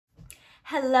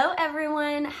Hello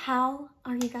everyone, how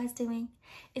are you guys doing?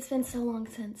 It's been so long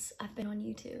since I've been on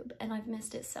YouTube and I've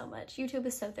missed it so much. YouTube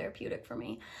is so therapeutic for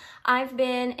me. I've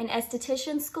been in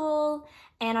esthetician school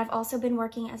and I've also been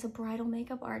working as a bridal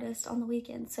makeup artist on the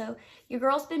weekends. So your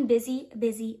girl's been busy,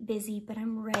 but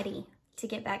I'm ready to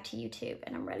get back to YouTube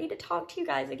and I'm ready to talk to you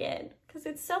guys again because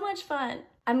it's so much fun.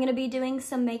 I'm gonna be doing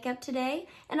some makeup today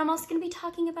and I'm also gonna be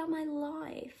talking about my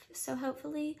life. So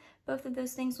hopefully both of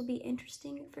those things will be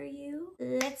interesting for you.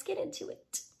 Let's get into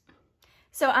it.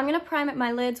 So I'm gonna prime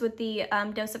my lids with the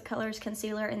Dose of Colors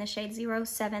concealer in the shade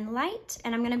 07 Light,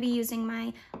 and I'm gonna be using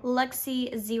my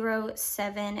Luxie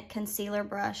 07 concealer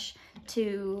brush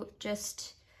to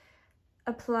just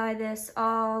apply this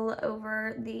all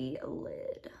over the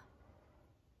lid.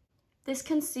 This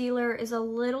concealer is a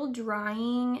little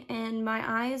drying and my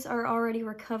eyes are already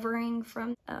recovering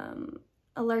from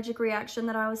allergic reaction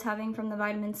that I was having from the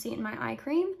vitamin C in my eye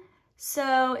cream.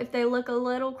 So if they look a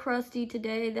little crusty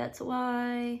today, that's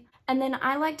why. And then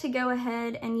I like to go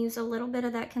ahead and use a little bit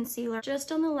of that concealer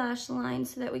just on the lash line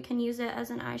so that we can use it as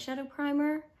an eyeshadow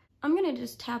primer. I'm gonna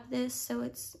just tap this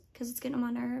because it's getting on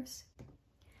my nerves.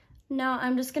 Now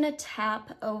I'm just gonna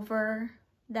tap over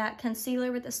that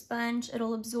concealer with a sponge.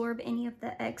 It'll absorb any of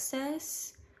the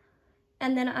excess.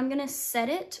 And then I'm gonna set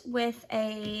it with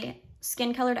a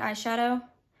skin colored eyeshadow.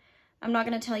 I'm not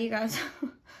gonna tell you guys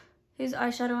whose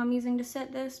eyeshadow I'm using to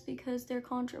set this because they're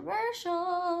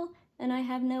controversial and I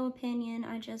have no opinion.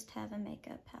 I just have a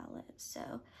makeup palette.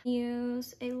 So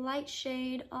use a light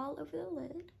shade all over the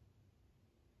lid.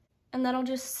 And that'll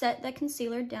just set the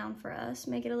concealer down for us,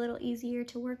 make it a little easier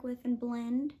to work with and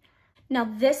blend. Now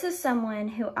this is someone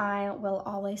who I will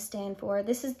always stand for.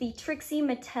 This is the Trixie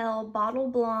Mattel Bottle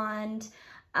Blonde,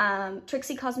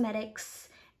 Trixie Cosmetics,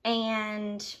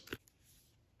 and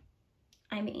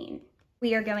I mean,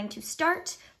 we are going to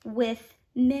start with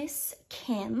Miss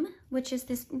Kim, which is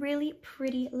this really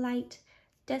pretty light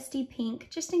dusty pink,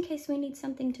 just in case we need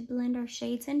something to blend our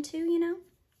shades into, you know?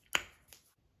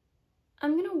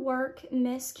 I'm gonna work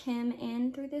Miss Kim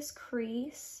in through this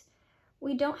crease.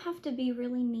 We don't have to be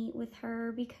really neat with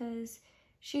her because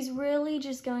she's really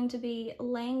just going to be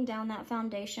laying down that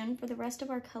foundation for the rest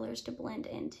of our colors to blend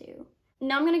into.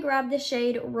 Now I'm gonna grab the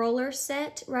shade Roller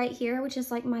Set right here, which is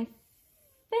like my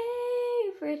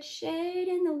favorite shade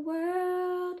in the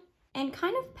world, and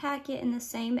kind of pack it in the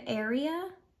same area.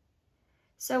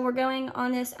 So we're going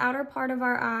on this outer part of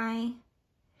our eye,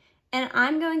 and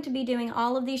I'm going to be doing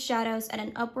all of these shadows at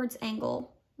an upwards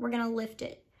angle. We're gonna lift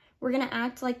it. We're gonna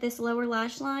act like this lower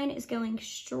lash line is going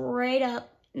straight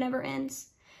up, never ends.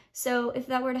 So if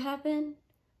that were to happen,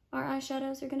 our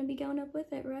eyeshadows are gonna be going up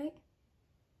with it, right?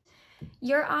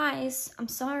 Your eyes, I'm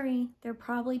sorry, they're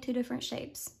probably two different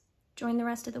shapes. Join the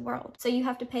rest of the world. So you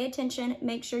have to pay attention,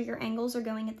 make sure your angles are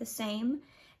going at the same,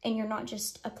 and you're not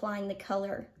just applying the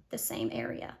color the same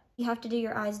area. You have to do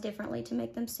your eyes differently to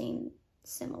make them seem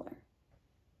similar.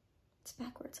 It's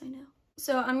backwards, I know.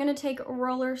 So I'm gonna take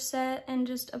Roller Set and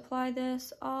just apply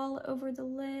this all over the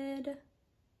lid.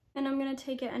 And I'm gonna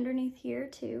take it underneath here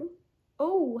too.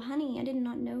 Oh, honey, I did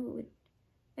not know it would.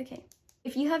 Okay.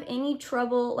 If you have any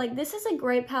trouble, like this is a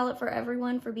great palette for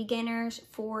everyone, for beginners,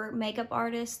 for makeup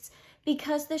artists,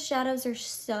 because the shadows are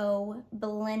so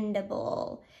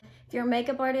blendable. If you're a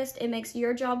makeup artist, it makes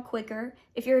your job quicker.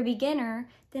 If you're a beginner,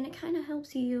 then it kind of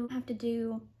helps you have to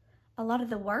do a lot of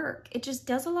the work. It just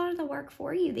does a lot of the work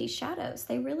for you, these shadows.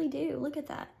 They really do. Look at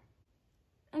that.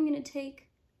 I'm gonna take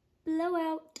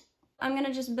Blowout. I'm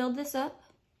gonna just build this up.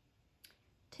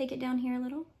 Take it down here a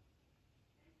little.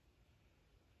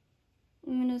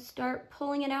 I'm gonna start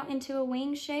pulling it out into a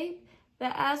wing shape,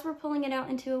 but as we're pulling it out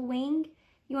into a wing,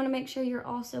 you wanna make sure you're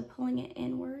also pulling it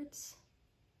inwards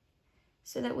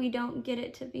so that we don't get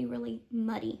it to be really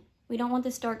muddy. We don't want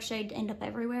this dark shade to end up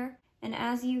everywhere. And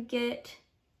as you get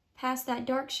past that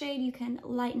dark shade, you can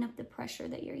lighten up the pressure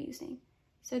that you're using.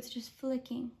 So it's just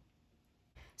flicking.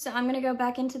 So I'm gonna go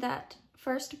back into that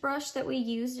first brush that we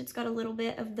used. It's got a little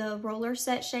bit of the Roller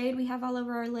Set shade we have all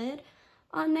over our lid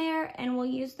on there, and we'll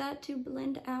use that to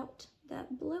blend out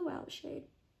that Blowout shade.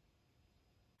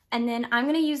 And then I'm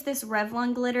gonna use this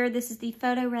Revlon glitter. This is the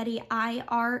Photo Ready Eye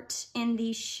Art in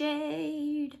the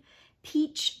shade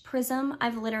Peach Prism.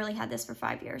 I've literally had this for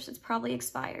 5 years. It's probably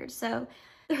expired. So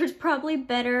there's probably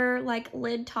better like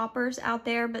lid toppers out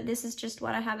there, but this is just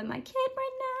what I have in my kit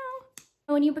right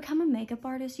now. When you become a makeup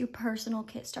artist, your personal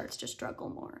kit starts to struggle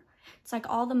more. It's like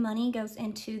all the money goes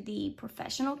into the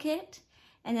professional kit,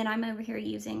 and then I'm over here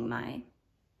using my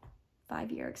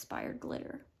 5-year expired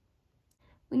glitter.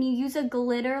 When you use a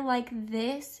glitter like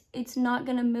this, it's not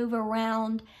gonna move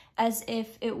around as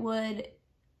if it would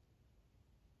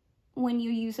when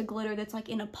you use a glitter that's like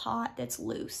in a pot that's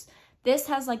loose. This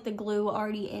has like the glue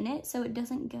already in it, so it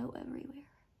doesn't go everywhere.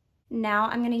 Now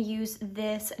I'm gonna use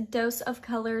this Dose of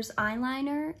Colors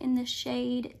eyeliner in the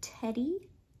shade Teddy.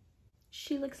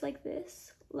 She looks like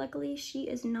this. Luckily, she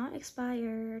is not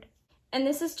expired. And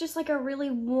this is just like a really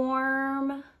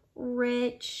warm,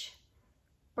 rich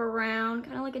brown,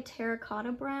 kind of like a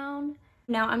terracotta brown.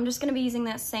 Now I'm just gonna be using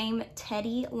that same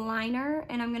Teddy liner,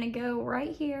 and I'm gonna go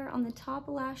right here on the top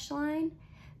lash line,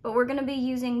 but we're gonna be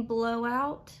using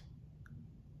Blowout.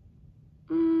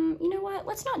 You know what?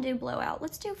 Let's not do Blowout.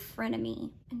 Let's do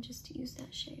Frenemy and just use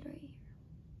that shade right here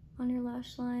on your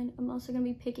lash line. I'm also gonna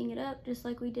be picking it up just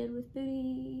like we did with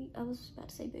Booty. I was about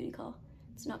to say Booty Call.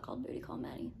 It's not called Booty Call,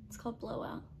 Maddie. It's called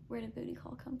Blowout. Where did Booty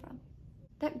Call come from?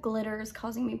 That glitter is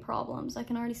causing me problems. I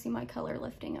can already see my color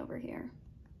lifting over here.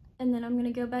 And then I'm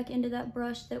gonna go back into that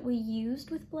brush that we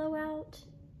used with Blowout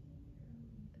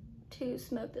to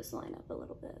smoke this line up a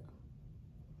little bit.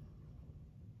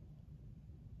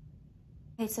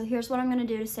 Okay, so here's what I'm gonna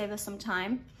do to save us some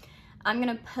time. I'm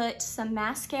gonna put some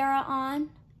mascara on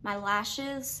my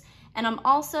lashes, and I'm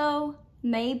also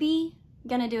maybe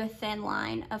gonna do a thin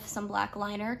line of some black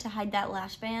liner to hide that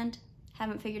lash band.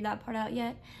 Haven't figured that part out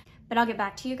yet, but I'll get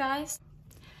back to you guys.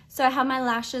 So I have my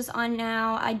lashes on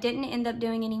now. I didn't end up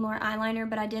doing any more eyeliner,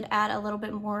 but I did add a little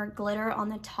bit more glitter on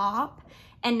the top.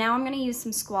 And now I'm gonna use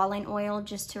some Squalane Oil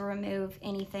just to remove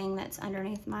anything that's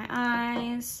underneath my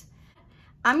eyes.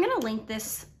 I'm gonna link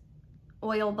this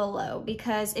oil below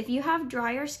because if you have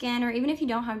drier skin, or even if you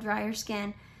don't have drier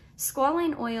skin,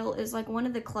 Squalane Oil is like one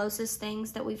of the closest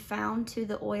things that we've found to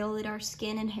the oil that our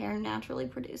skin and hair naturally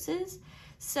produces.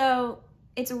 So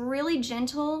it's really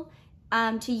gentle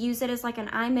to use it as like an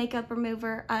eye makeup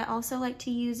remover. I also like to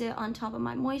use it on top of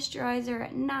my moisturizer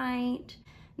at night.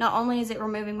 Not only is it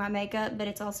removing my makeup, but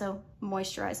it's also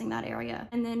moisturizing that area.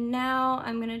 And then now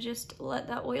I'm gonna just let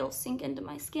that oil sink into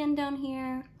my skin down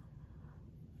here.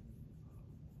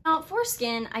 Now for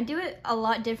skin, I do it a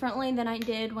lot differently than I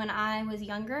did when I was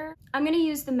younger. I'm gonna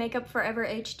use the Makeup Forever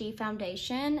HD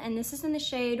foundation, and this is in the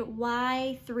shade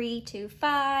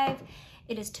Y325.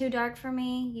 It is too dark for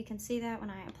me. You can see that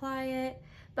when I apply it.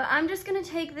 But I'm just gonna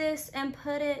take this and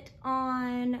put it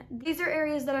on. These are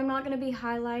areas that I'm not gonna be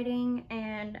highlighting,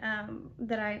 and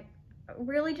that I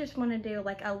really just wanna do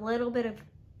like a little bit of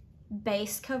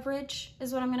base coverage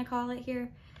is what I'm gonna call it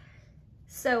here.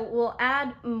 So we'll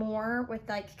add more with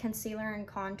like concealer and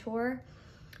contour,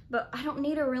 but I don't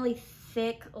need a really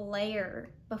thick layer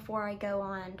before I go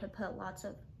on to put lots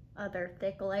of other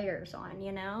thick layers on,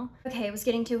 you know? Okay, it was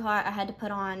getting too hot. I had to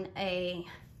put on a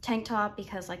tank top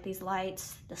because like these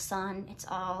lights, the sun, it's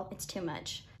too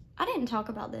much. I didn't talk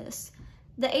about this.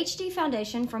 The HD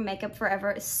foundation from Makeup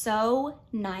Forever is so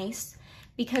nice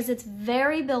because it's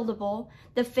very buildable.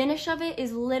 The finish of it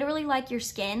is literally like your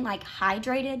skin, like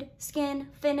hydrated skin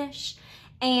finish.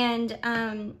 And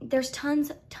there's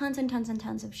tons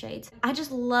of shades. I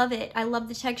just love it. I love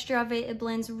the texture of it. It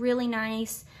blends really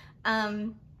nice.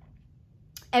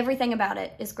 Everything about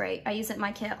it is great. I use it in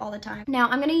my kit all the time. Now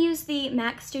I'm gonna use the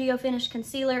MAC Studio Finish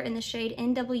Concealer in the shade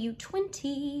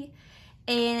NW20.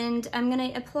 And I'm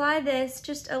gonna apply this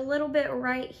just a little bit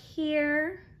right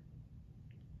here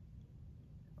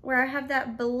where I have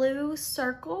that blue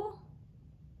circle.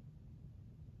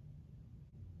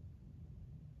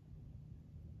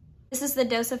 This is the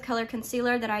Dose of Color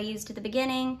concealer that I used at the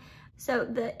beginning. So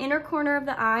the inner corner of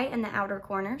the eye and the outer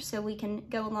corner, so we can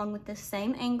go along with the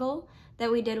same angle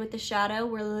that we did with the shadow.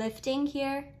 We're lifting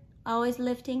here, always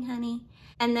lifting, honey.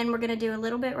 And then we're gonna do a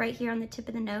little bit right here on the tip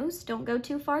of the nose. Don't go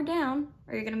too far down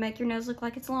or you're gonna make your nose look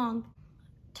like it's long.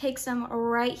 Take some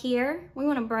right here. We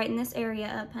wanna brighten this area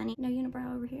up, honey. No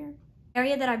unibrow over here.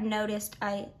 Area that I've noticed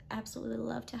I absolutely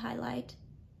love to highlight.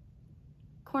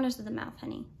 Corners of the mouth,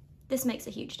 honey. This makes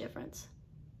a huge difference.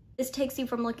 This takes you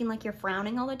from looking like you're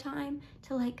frowning all the time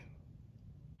to like,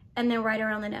 and then right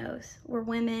around the nose. We're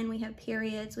women, we have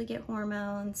periods, we get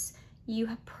hormones. You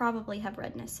probably have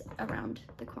redness around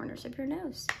the corners of your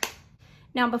nose.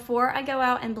 Now before I go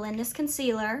out and blend this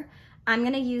concealer, I'm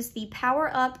gonna use the Power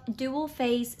Up Dual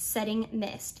Phase Setting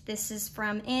Mist. This is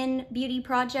from In Beauty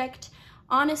Project.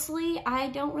 Honestly, I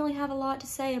don't really have a lot to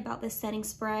say about this setting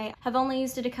spray. I've only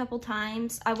used it a couple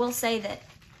times. I will say that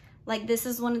like this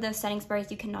is one of those setting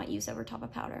sprays you cannot use over top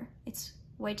of powder. It's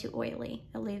way too oily.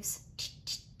 It leaves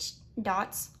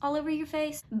dots all over your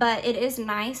face. But it is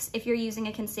nice if you're using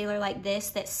a concealer like this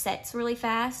that sets really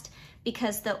fast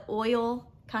because the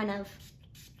oil kind of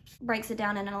breaks it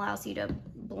down and allows you to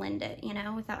blend it, you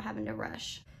know, without having to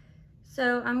rush.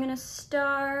 So I'm gonna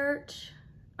start,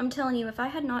 I'm telling you, if I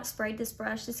had not sprayed this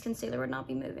brush, this concealer would not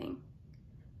be moving.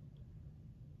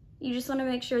 You just want to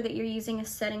make sure that you're using a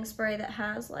setting spray that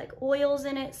has like oils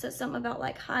in it. So something about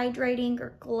like hydrating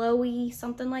or glowy,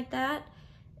 something like that.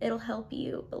 It'll help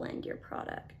you blend your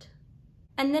product.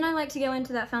 And then I like to go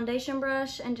into that foundation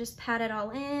brush and just pat it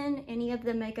all in. Any of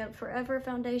the Makeup Forever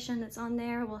foundation that's on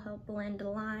there will help blend the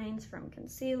lines from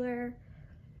concealer.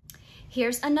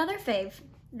 Here's another fave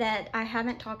that I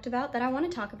haven't talked about that I want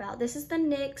to talk about. This is the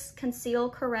NYX Conceal,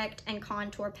 Correct, and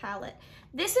Contour palette.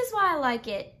 This is why I like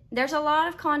it. There's a lot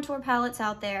of contour palettes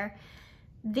out there.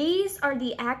 These are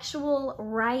the actual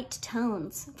right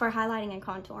tones for highlighting and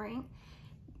contouring.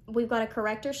 We've got a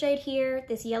corrector shade here.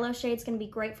 This yellow shade is going to be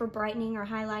great for brightening or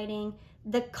highlighting.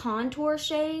 The contour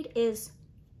shade is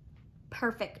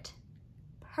perfect.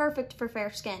 Perfect for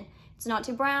fair skin. It's not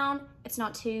too brown. It's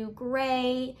not too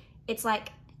gray. It's like,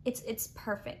 it's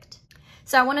perfect.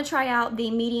 So I want to try out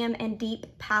the medium and deep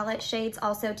palette shades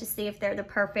also to see if they're the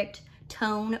perfect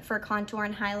tone for contour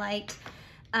and highlight.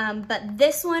 But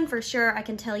this one for sure I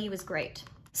can tell you is great.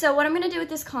 So what I'm gonna do with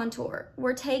this contour,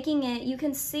 we're taking it, you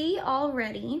can see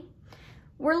already,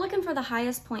 we're looking for the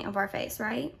highest point of our face,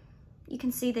 right? You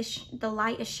can see the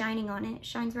light is shining on it. It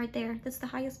shines right there. That's the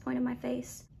highest point of my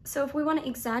face. So if we want to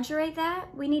exaggerate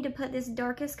that, we need to put this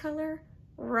darkest color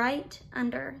right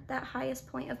under that highest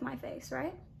point of my face,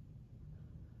 right?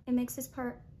 It makes this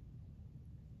part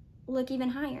look even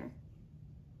higher.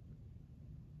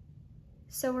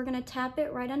 So we're gonna tap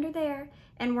it right under there,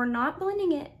 and we're not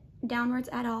blending it downwards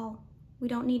at all. We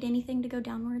don't need anything to go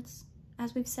downwards.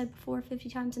 As we've said before 50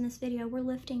 times in this video, we're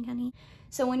lifting, honey.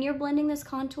 So when you're blending this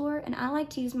contour, and I like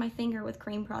to use my finger with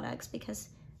cream products because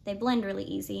they blend really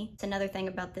easy. It's another thing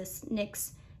about this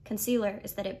NYX concealer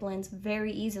is that it blends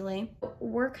very easily.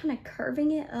 We're kind of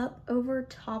curving it up over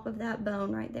top of that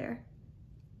bone right there.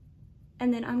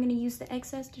 And then I'm gonna use the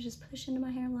excess to just push into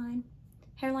my hairline.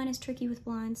 Hairline is tricky with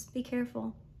blinds, be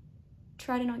careful.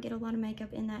 Try to not get a lot of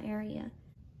makeup in that area.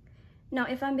 Now,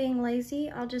 if I'm being lazy,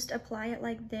 I'll just apply it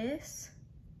like this.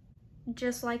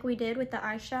 Just like we did with the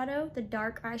eyeshadow, the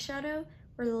dark eyeshadow.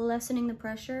 We're lessening the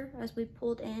pressure as we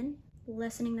pulled in,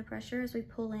 lessening the pressure as we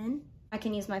pull in. I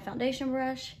can use my foundation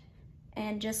brush,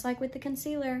 and just like with the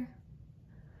concealer,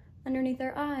 underneath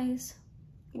our eyes,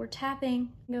 we're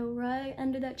tapping, go right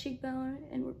under that cheekbone,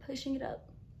 and we're pushing it up.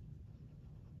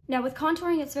 Now with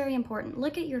contouring, it's very important.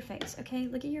 Look at your face, okay?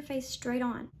 Look at your face straight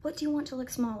on. What do you want to look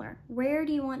smaller? Where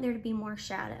do you want there to be more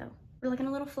shadow? We're looking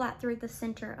a little flat through the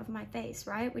center of my face,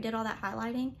 right? We did all that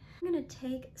highlighting. I'm gonna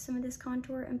take some of this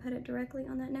contour and put it directly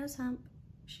on that nose hump.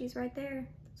 She's right there,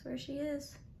 that's where she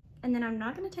is. And then I'm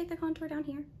not gonna take the contour down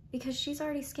here because she's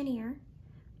already skinnier.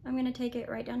 I'm gonna take it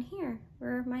right down here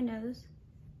where my nose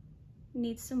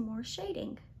needs some more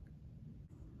shading.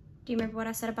 Do you remember what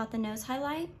I said about the nose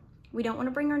highlight? We don't want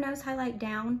to bring our nose highlight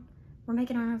down. We're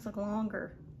making our nose look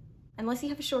longer. Unless you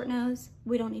have a short nose,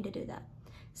 we don't need to do that.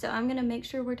 So I'm gonna make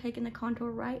sure we're taking the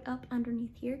contour right up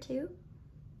underneath here too,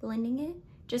 blending it.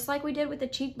 Just like we did with the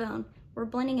cheekbone, we're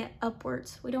blending it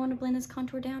upwards. We don't want to blend this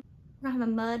contour down. We're gonna have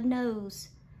a mud nose.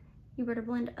 You better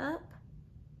blend up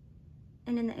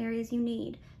and in the areas you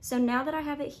need. So now that I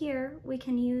have it here, we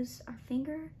can use our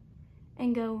finger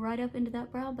and go right up into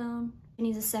that brow bone. You can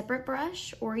use a separate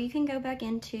brush, or you can go back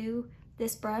into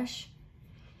this brush.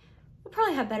 You'll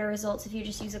probably have better results if you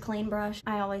just use a clean brush.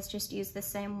 I always just use the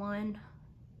same one,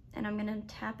 and I'm gonna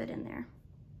tap it in there.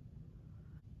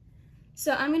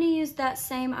 So I'm gonna use that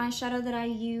same eyeshadow that I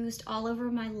used all over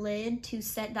my lid to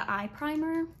set the eye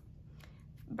primer.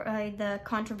 By the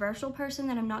controversial person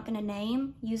that I'm not gonna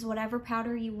name, use whatever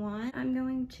powder you want. I'm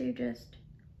going to just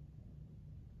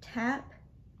tap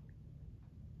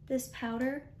this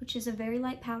powder, which is a very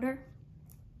light powder.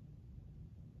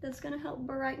 That's gonna help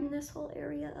brighten this whole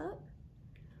area up.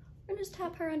 And just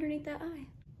tap her underneath that eye.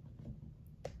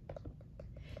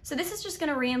 So this is just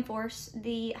gonna reinforce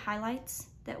the highlights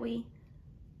that we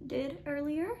did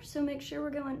earlier. So make sure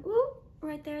we're going, ooh,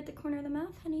 right there at the corner of the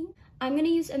mouth, honey. I'm gonna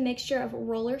use a mixture of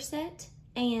Roller Set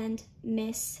and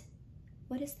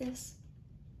what is this?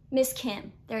 Miss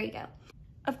Kim, there you go.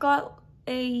 I've got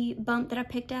a bump that I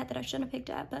picked at that I shouldn't have picked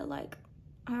at, but like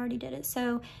I already did it.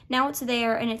 So now it's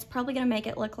there, and it's probably gonna make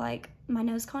it look like my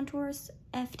nose contour's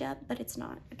effed up, but it's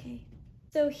not, okay.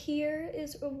 So here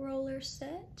is a Roller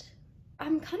Set.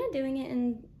 I'm kind of doing it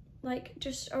in like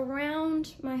just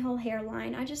around my whole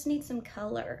hairline. I just need some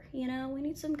color, you know? We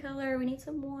need some color, we need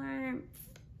some warmth.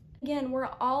 Again, we're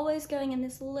always going in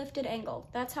this lifted angle.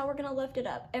 That's how we're gonna lift it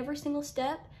up. Every single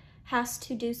step has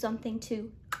to do something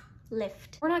to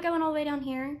lift. We're not going all the way down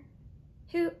here.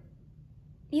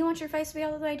 You want your face to be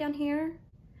all the way down here?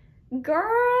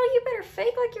 Girl, you better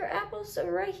fake like your apples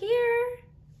are right here.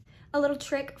 A little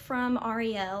trick from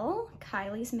Ariel,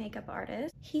 Kylie's makeup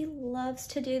artist. He loves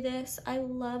to do this. I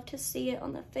love to see it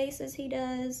on the faces he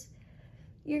does.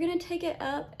 You're gonna take it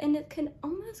up and it can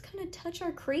almost kind of touch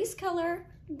our crease color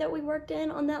that we worked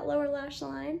in on that lower lash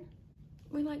line.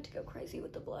 We like to go crazy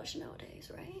with the blush nowadays,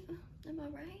 right? Am I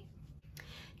right?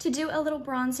 To do a little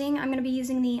bronzing, I'm gonna be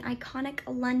using the Iconic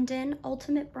London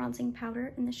Ultimate Bronzing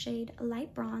Powder in the shade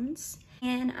Light Bronze.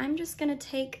 And I'm just gonna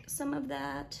take some of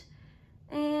that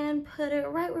and put it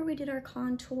right where we did our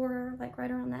contour, like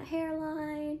right around that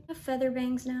hairline. I have feather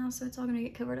bangs now, so it's all gonna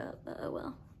get covered up, but oh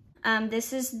well.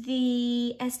 This is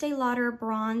the Estee Lauder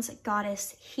Bronze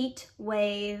Goddess Heat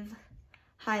Wave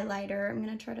highlighter. I'm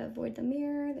gonna try to avoid the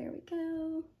mirror. There we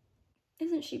go.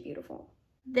 Isn't she beautiful?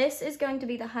 This is going to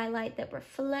be the highlight that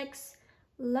reflects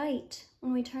light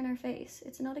when we turn our face.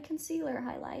 It's not a concealer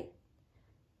highlight.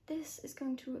 This is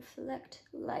going to reflect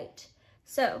light.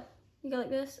 So you go like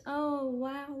this. Oh,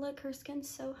 wow, look, her skin's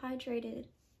so hydrated.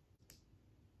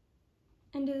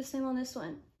 And do the same on this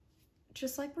one.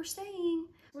 Just like we're saying,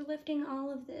 we're lifting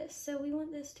all of this. So we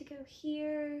want this to go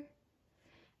here.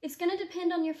 It's gonna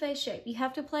depend on your face shape. You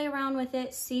have to play around with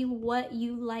it, see what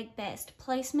you like best.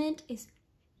 Placement is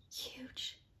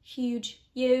huge, huge,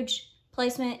 huge.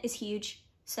 Placement is huge.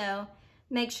 So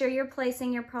make sure you're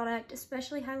placing your product,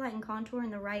 especially highlight and contour, in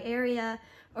the right area,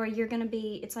 or you're gonna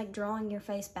be, it's like drawing your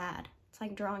face bad. It's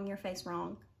like drawing your face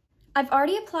wrong. I've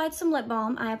already applied some lip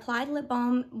balm. I applied lip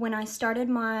balm when I started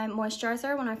my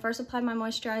moisturizer. When I first applied my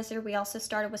moisturizer, we also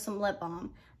started with some lip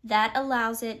balm. That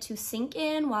allows it to sink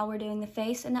in while we're doing the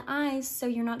face and the eyes, so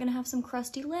you're not gonna have some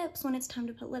crusty lips when it's time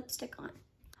to put lipstick on.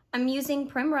 I'm using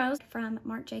Primrose from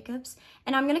Marc Jacobs,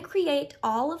 and I'm gonna create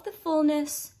all of the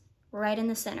fullness right in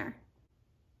the center.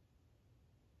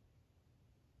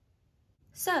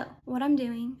 So what I'm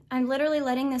doing, I'm literally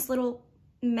letting this little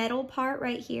metal part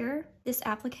right here, this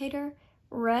applicator,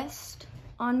 rest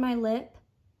on my lip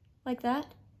like that.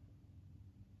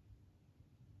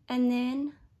 And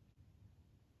then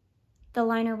the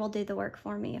liner will do the work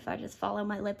for me if I just follow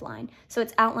my lip line. So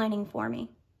it's outlining for me.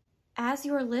 As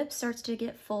your lip starts to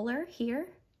get fuller here,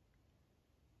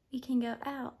 you can go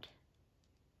out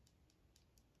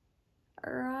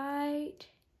right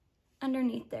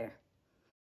underneath there.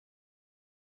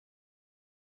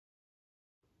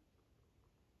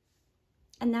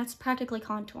 And that's practically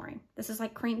contouring. This is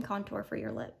like cream contour for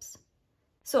your lips.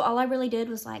 So all I really did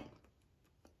was like,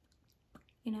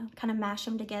 you know, kind of mash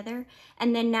them together.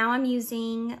 And then now I'm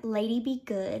using Lady Be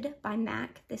Good by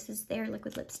MAC. This is their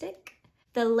liquid lipstick.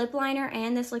 The lip liner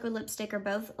and this liquid lipstick are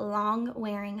both long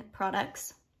wearing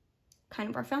products. Kind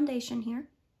of our foundation here.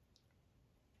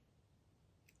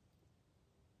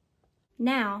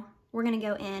 Now we're gonna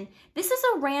go in. This is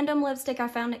a random lipstick I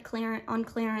found at on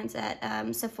clearance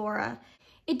at Sephora.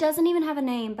 It doesn't even have a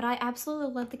name, but I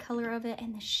absolutely love the color of it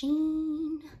and the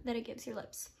sheen that it gives your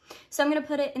lips. So I'm gonna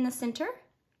put it in the center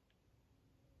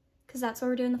because that's where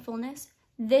we're doing the fullness.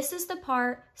 This is the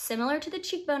part similar to the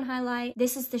cheekbone highlight.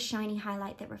 This is the shiny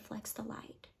highlight that reflects the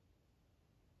light.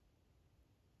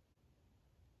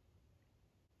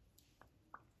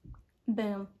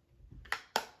 Boom.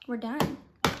 We're done.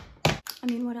 I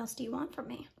mean, what else do you want from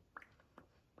me?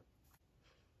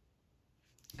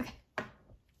 Okay.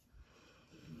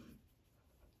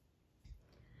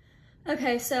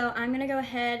 Okay, so I'm gonna go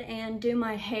ahead and do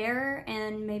my hair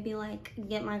and maybe like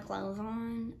get my clothes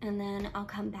on, and then I'll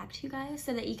come back to you guys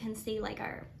so that you can see like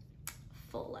our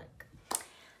full look.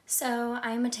 So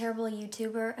I'm a terrible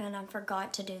YouTuber and I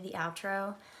forgot to do the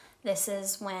outro. This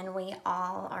is when we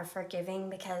all are forgiving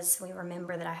because we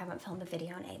remember that I haven't filmed a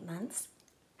video in 8 months.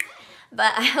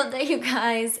 But I hope that you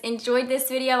guys enjoyed this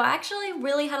video. I actually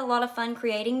really had a lot of fun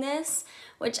creating this,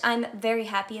 which I'm very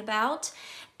happy about.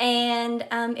 And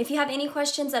if you have any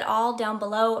questions at all down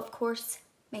below, of course,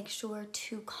 make sure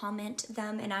to comment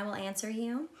them and I will answer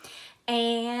you.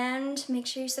 And make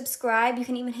sure you subscribe. You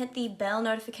can even hit the bell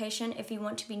notification if you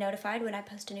want to be notified when I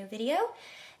post a new video.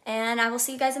 And I will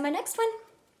see you guys in my next one.